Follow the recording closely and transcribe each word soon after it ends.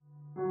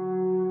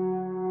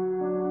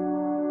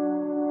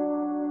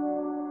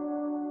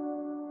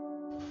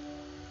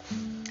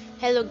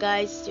Hello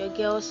guys, your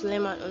girl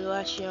Suleiman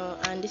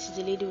Oluwaseun, and this is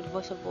the Lady with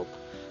Voice of Hope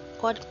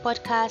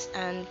podcast,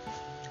 and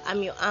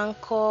I'm your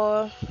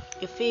anchor,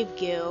 your fave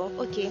girl.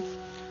 Okay,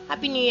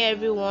 happy New Year,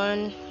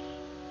 everyone.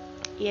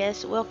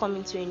 Yes, welcome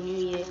into a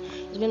new year.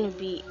 It's going to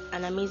be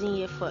an amazing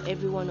year for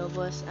every one of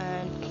us,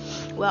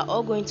 and we're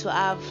all going to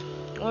have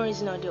one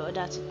reason or the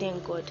other to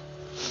thank God.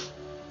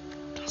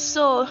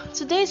 So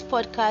today's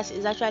podcast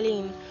is actually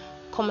in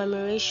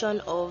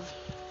commemoration of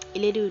a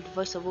Lady with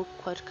Voice of Hope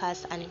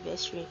podcast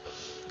anniversary.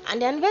 And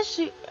the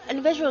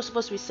anniversary was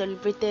supposed to be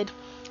celebrated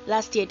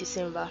last year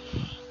December,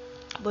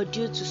 but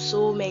due to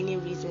so many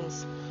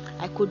reasons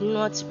I could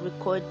not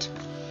record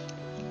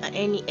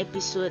any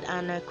episode,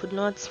 and I could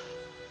not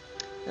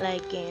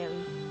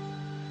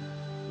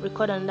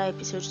record another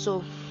episode.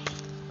 So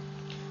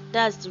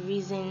that's the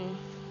reason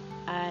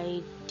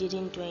I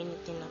didn't do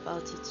anything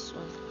about it. So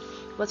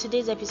but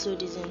today's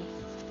episode is in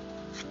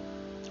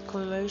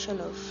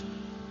commemoration of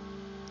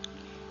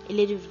a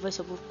Lady with Voice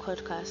of Hope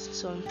podcast.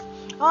 So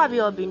how have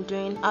you all been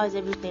doing? How's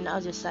everything?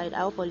 How's your side? I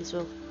hope all is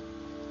well.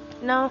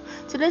 Now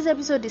today's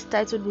episode is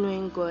titled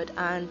Knowing God,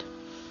 and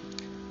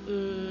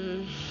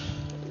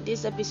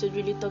this episode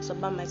really talks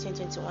about my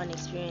 2021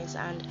 experience,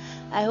 and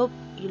I hope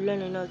you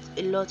learn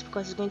a lot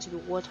because it's going to be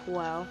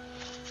worthwhile,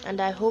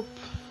 and I hope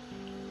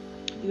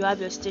you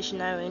have your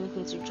stationery or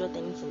anything to jot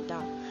anything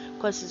down,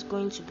 because it's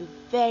going to be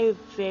very,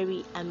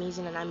 very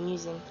amazing and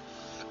amusing.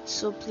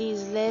 So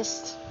please,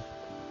 let's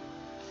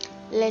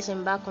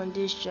embark on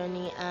this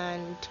journey,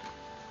 and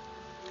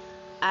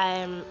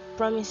I'm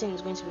promising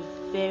it's going to be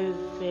very,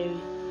 very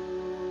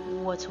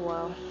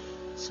worthwhile.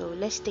 So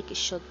let's take a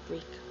short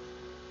break.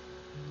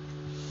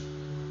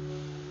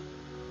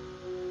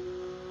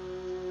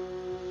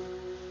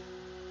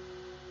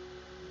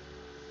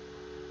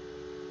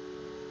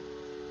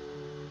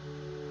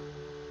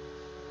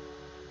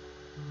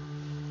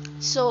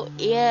 So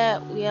yeah,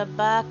 we are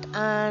back,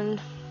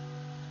 and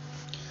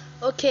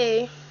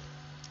okay.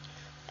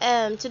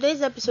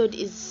 Today's episode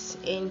is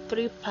in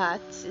 3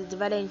 parts. It's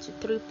divided into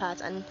 3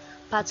 parts, and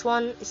part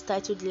 1 is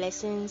titled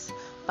Lessons,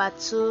 part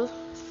 2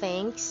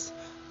 Thanks,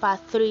 part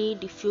 3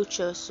 the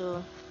future.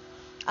 So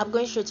I'm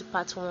going straight to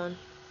part 1.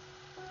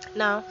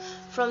 Now,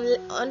 from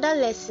under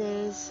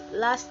lessons,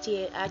 last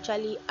year I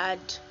actually had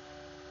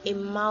a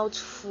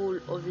mouthful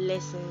of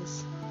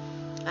lessons.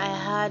 I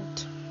had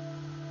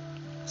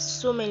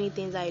so many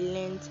things I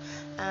learned,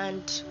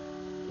 and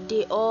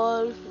they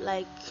all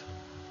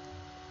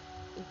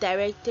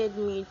directed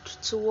me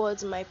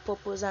towards my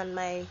purpose and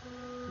my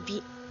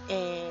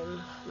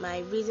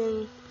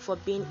reason for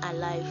being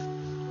alive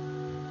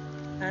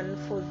and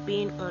for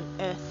being on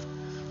earth.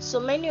 So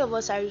many of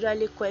us are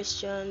usually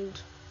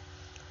questioned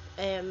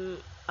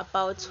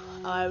about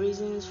our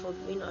reasons for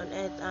being on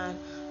earth and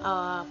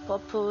our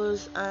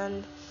purpose,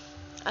 and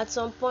at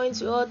some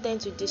point we all tend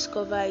to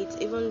discover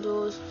it, even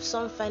though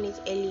some find it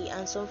early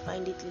and some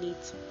find it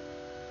late.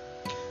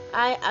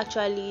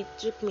 It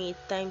took me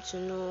time to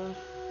know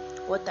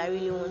what I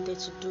really wanted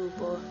to do,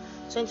 but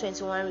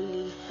 2021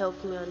 really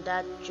helped me on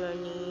that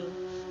journey,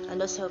 and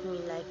just helped me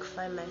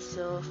find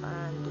myself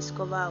and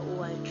discover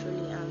who I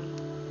truly am.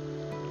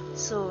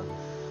 So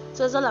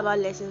it's all about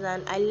lessons,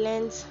 and I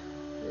learned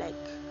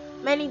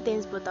many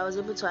things, but I was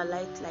able to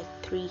highlight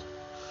 3.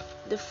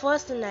 The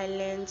first thing I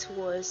learned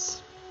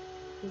was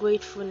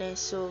gratefulness.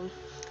 So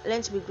I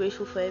learned to be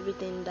grateful for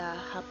everything that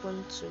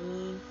happened to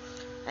me.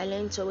 I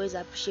learned to always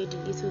appreciate the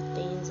little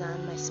things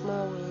and my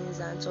small wins,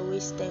 and to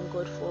always thank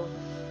God for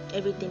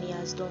everything He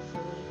has done for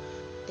me.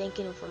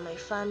 Thanking Him for my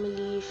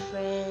family,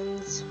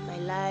 friends, my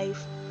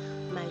life,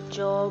 my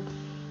job,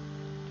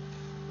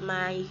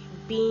 my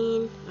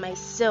being,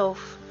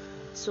 myself.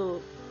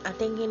 So I'm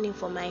thanking Him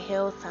for my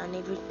health and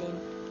everything.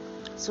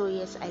 So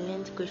yes, I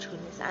learned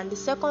gratefulness. And the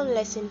second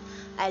lesson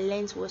I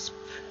learned was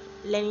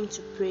learning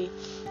to pray.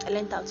 I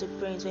learned how to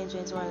pray in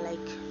 2021,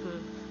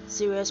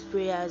 serious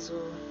prayers.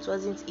 It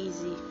wasn't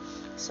easy,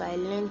 so I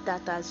learned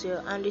that as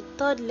well. And the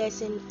third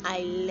lesson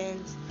I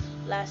learned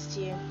last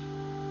year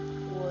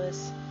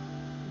was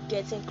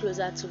getting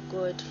closer to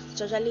God.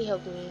 It actually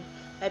helped me.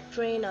 By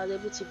praying, I was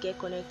able to get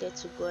connected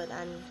to God,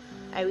 and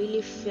I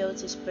really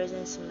felt His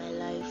presence in my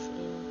life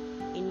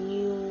in a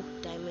new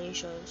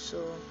dimension.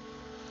 So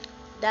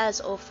that's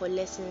all for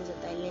lessons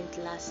that I learned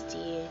last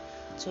year,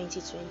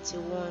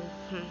 2021.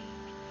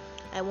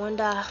 I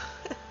wonder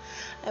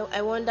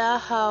I wonder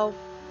how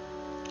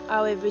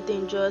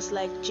everything just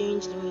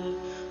changed me,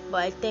 but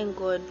I thank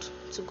God.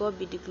 To God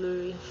be the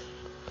glory.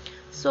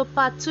 So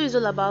part 2 is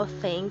all about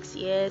thanks.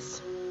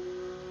 Yes.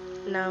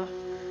 Now,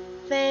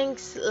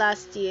 thanks.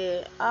 Last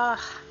year, I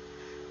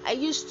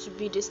used to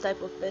be this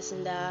type of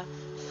person that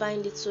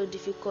find it so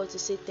difficult to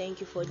say thank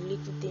you for the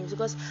little things,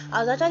 because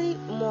I was actually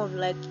more of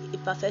a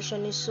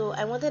perfectionist. So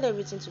I wanted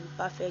everything to be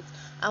perfect,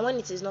 and when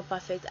it is not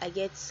perfect, I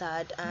get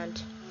sad,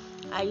 and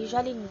I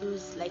usually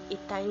lose a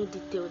tiny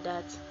detail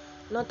that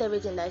not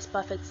everything that is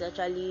perfect is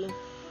actually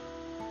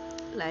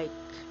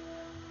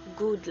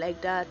good like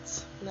that.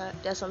 Now,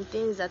 there are some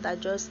things that are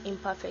just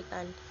imperfect,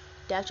 and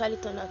they actually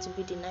turn out to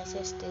be the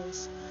nicest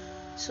things.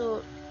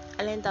 So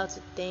I learned how to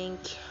thank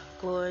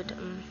God,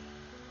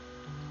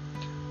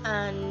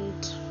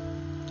 and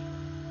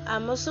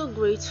I'm also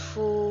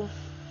grateful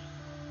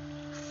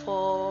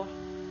for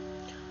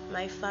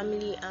my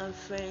family and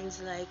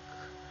friends. Like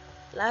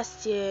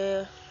last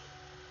year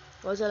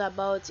was all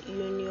about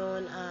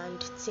union and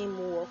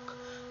teamwork.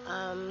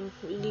 I'm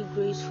really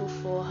grateful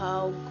for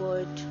how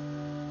God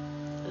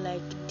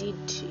did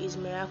his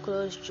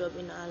miraculous job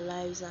in our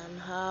lives and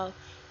how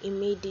he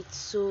made it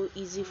so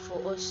easy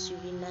for us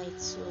to unite.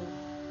 So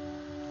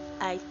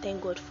I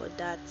thank God for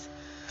that.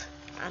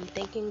 I'm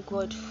thanking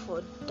God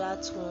for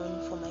that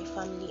one, for my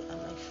family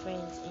and my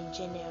friends in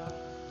general.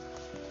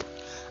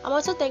 I'm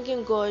also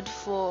thanking God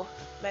for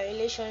my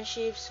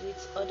relationships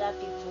with other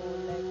people.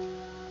 Like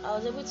I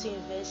was able to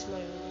invest more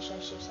in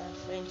relationships and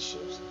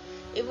friendships,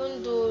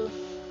 even though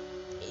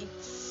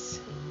it's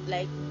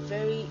like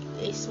very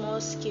a small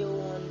scale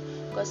one,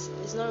 because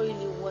it's not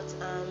really what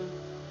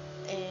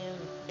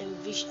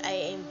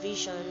I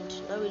envisioned.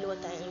 Not really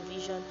what I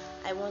envisioned.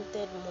 I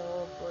wanted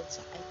more, but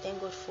I thank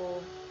God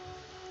for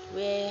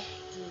where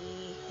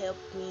He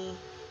helped me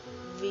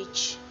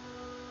reach,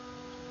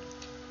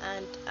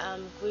 and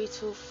I'm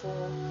grateful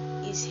for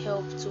His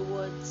help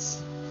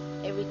towards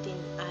everything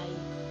I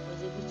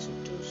was able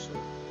to do. So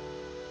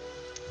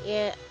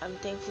yeah, I'm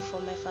thankful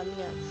for my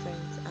family and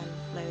friends and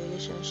my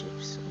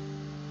relationships. So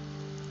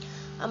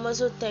I'm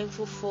also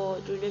thankful for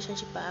the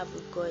relationship I have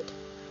with God.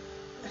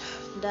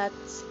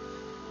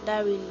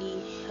 That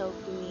really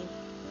helped me,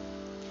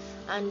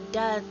 and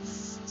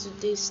that's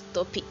today's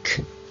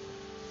topic.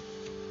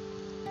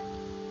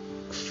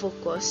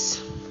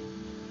 Focus.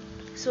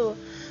 So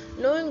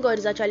knowing God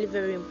is actually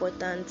very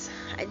important.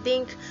 I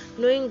think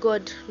knowing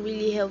God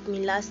really helped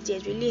me last year.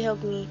 It really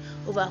helped me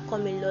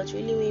overcome a lot.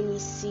 Really made me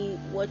see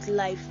what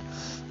life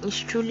is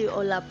truly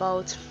all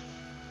about.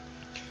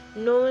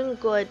 Knowing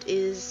God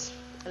is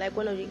like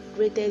one of the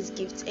greatest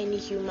gifts any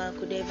human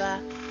could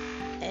ever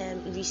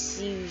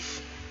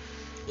receive.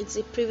 It's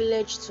a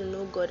privilege to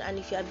know God, and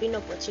if you are being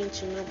opportune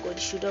to know God, you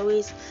should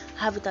always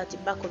have it at the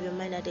back of your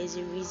mind that there is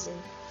a reason.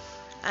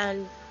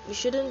 And you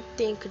shouldn't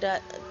think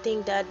that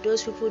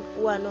those people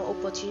who are not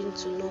opportune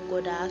to know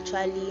God are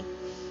actually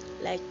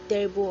like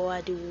terrible or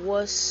are the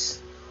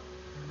worst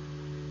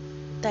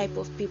type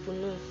of people.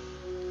 No,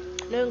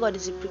 knowing God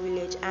is a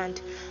privilege, and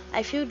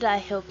I feel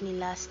that helped me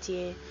last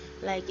year.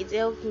 Like it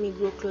helped me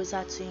grow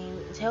closer to Him.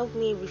 It helped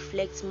me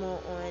reflect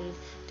more on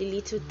the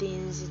little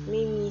things. It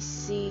made me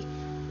see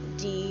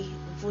the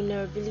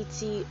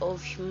vulnerability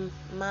of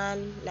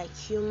man, like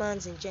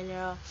humans in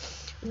general.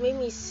 It made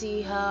me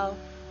see how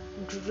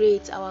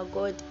great our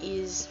God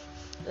is.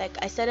 Like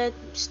I started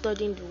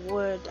studying the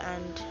word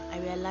and I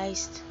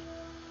realized,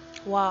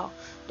 wow,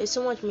 there's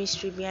so much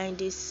mystery behind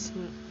this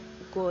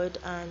God,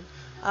 and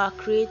our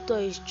creator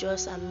is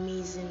just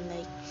amazing.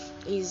 Like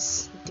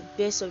he's the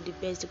best of the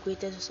best, the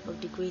greatest of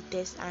the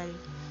greatest, and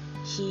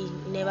he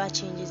never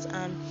changes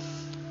and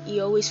he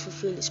always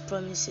fulfills his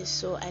promises.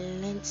 So I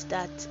learned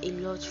that a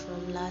lot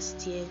from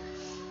last year.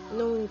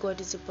 Knowing God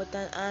is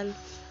important, and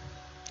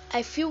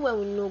I feel when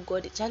we know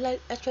God, it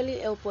actually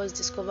helps us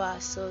discover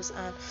ourselves,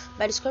 and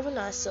by discovering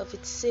ourselves,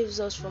 it saves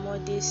us from all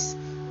this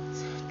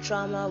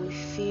trauma we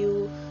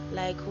feel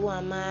like, who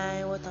am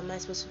I, what am I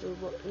supposed to do?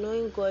 But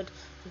knowing God,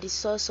 the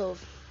source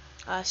of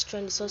our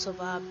strength, the source of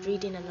our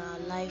breathing and our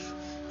life,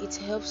 it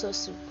helps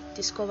us to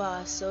discover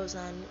ourselves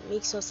and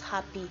makes us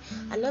happy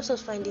and helps us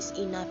find this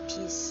inner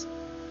peace.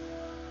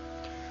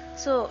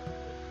 So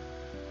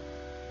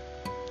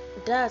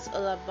that's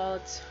all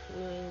about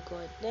knowing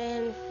God.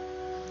 Then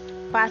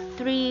part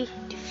 3,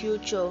 the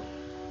future.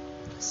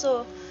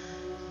 So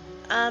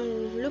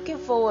I'm looking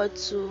forward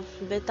to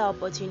better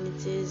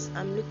opportunities.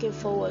 I'm looking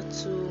forward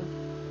to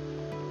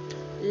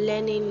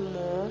learning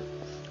more.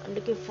 I'm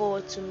looking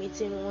forward to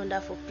meeting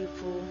wonderful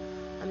people.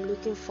 I'm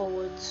looking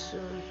forward to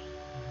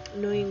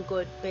knowing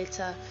God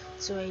better,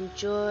 to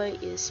enjoy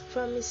His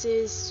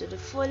promises to the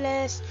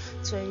fullest,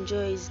 to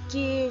enjoy His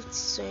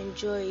gifts, to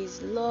enjoy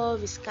His love,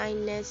 His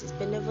kindness, His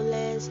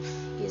benevolence,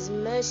 His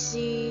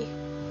mercy,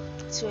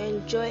 to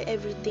enjoy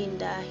everything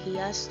that He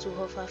has to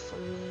offer for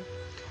me.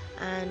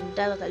 And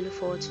that's what I look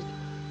forward to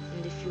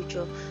in the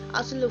future. I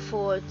also look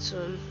forward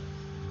to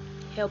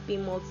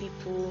helping more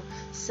people,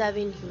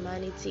 serving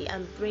humanity,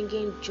 and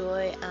bringing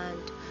joy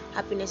and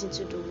happiness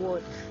into the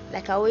world.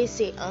 Like I always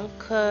say,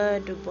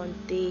 Anchor the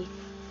Bonte,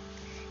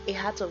 a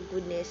heart of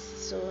goodness.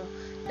 So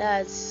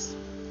that's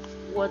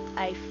what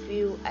I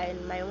feel,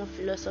 and my own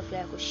philosophy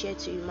I could share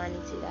to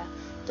humanity, that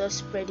just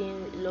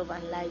spreading love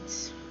and light,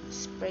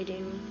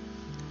 spreading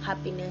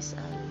happiness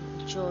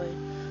and joy,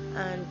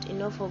 and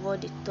enough of all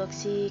the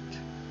toxic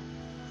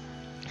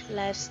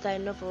lifestyle,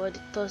 enough of all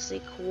the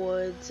toxic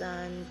words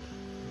and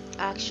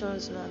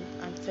actions. No,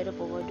 I'm fed up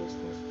of all those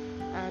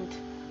things, and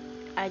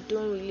I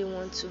don't really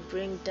want to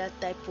bring that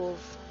type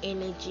of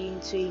energy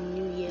into a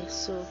new year.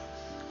 So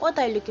what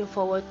are you looking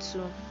forward to?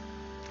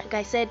 Like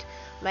I said,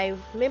 my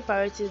main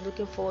priority is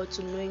looking forward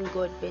to knowing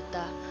God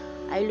better.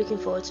 Are you looking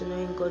forward to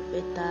knowing God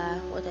better?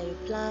 What are your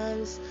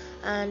plans?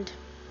 And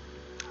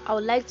I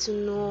would like to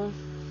know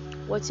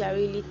what you are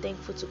really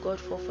thankful to God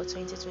for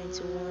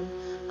 2021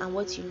 and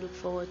what you look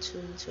forward to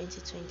in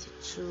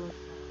 2022.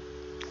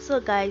 So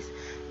guys,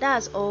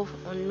 that's all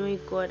on knowing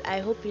God. I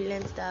hope you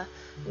learned that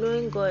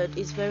knowing God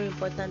is very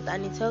important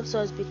and it helps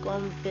us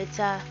become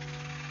better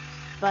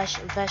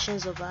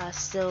versions of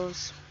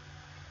ourselves,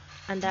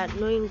 and that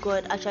knowing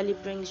God actually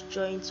brings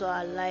joy into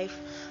our life,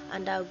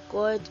 and that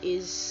God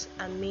is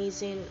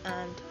amazing,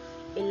 and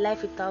a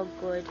life without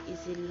God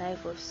is a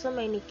life of so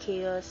many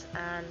chaos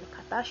and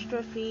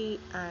catastrophe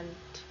and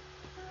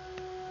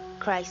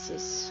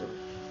crisis. So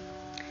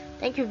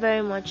thank you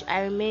very much.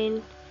 I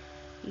remain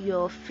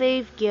your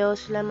fave girl,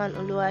 Suleiman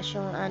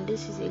Oluwaseun, and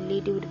this is A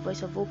Lady with the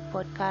Voice of Hope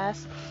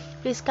podcast.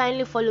 Please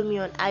kindly follow me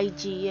on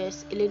IG.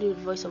 Yes, A Lady with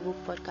the Voice of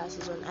Hope podcast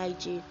is on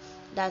IG.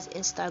 That's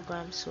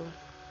Instagram. So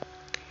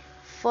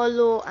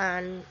follow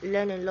and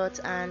learn a lot,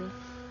 and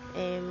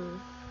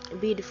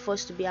be the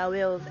first to be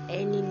aware of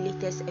any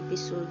latest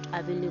episode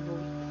available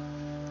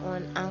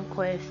on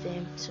Anchor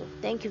FM. So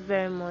thank you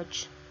very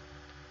much.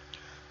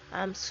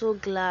 I'm so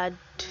glad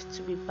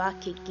to be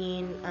back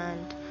again,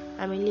 and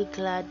I'm really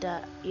glad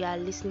that you are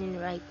listening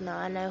right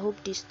now, and I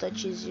hope this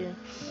touches you.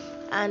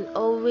 And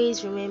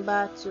always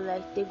remember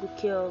to take good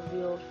care of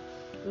your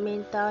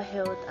mental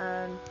health,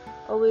 and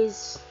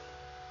always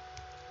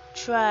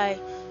try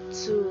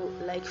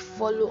to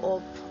follow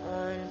up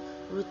on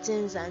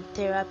routines and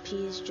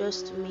therapies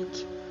just to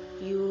make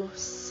you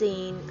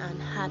sane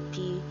and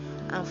happy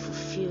and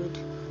fulfilled.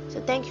 So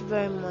thank you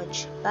very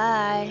much.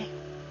 Bye.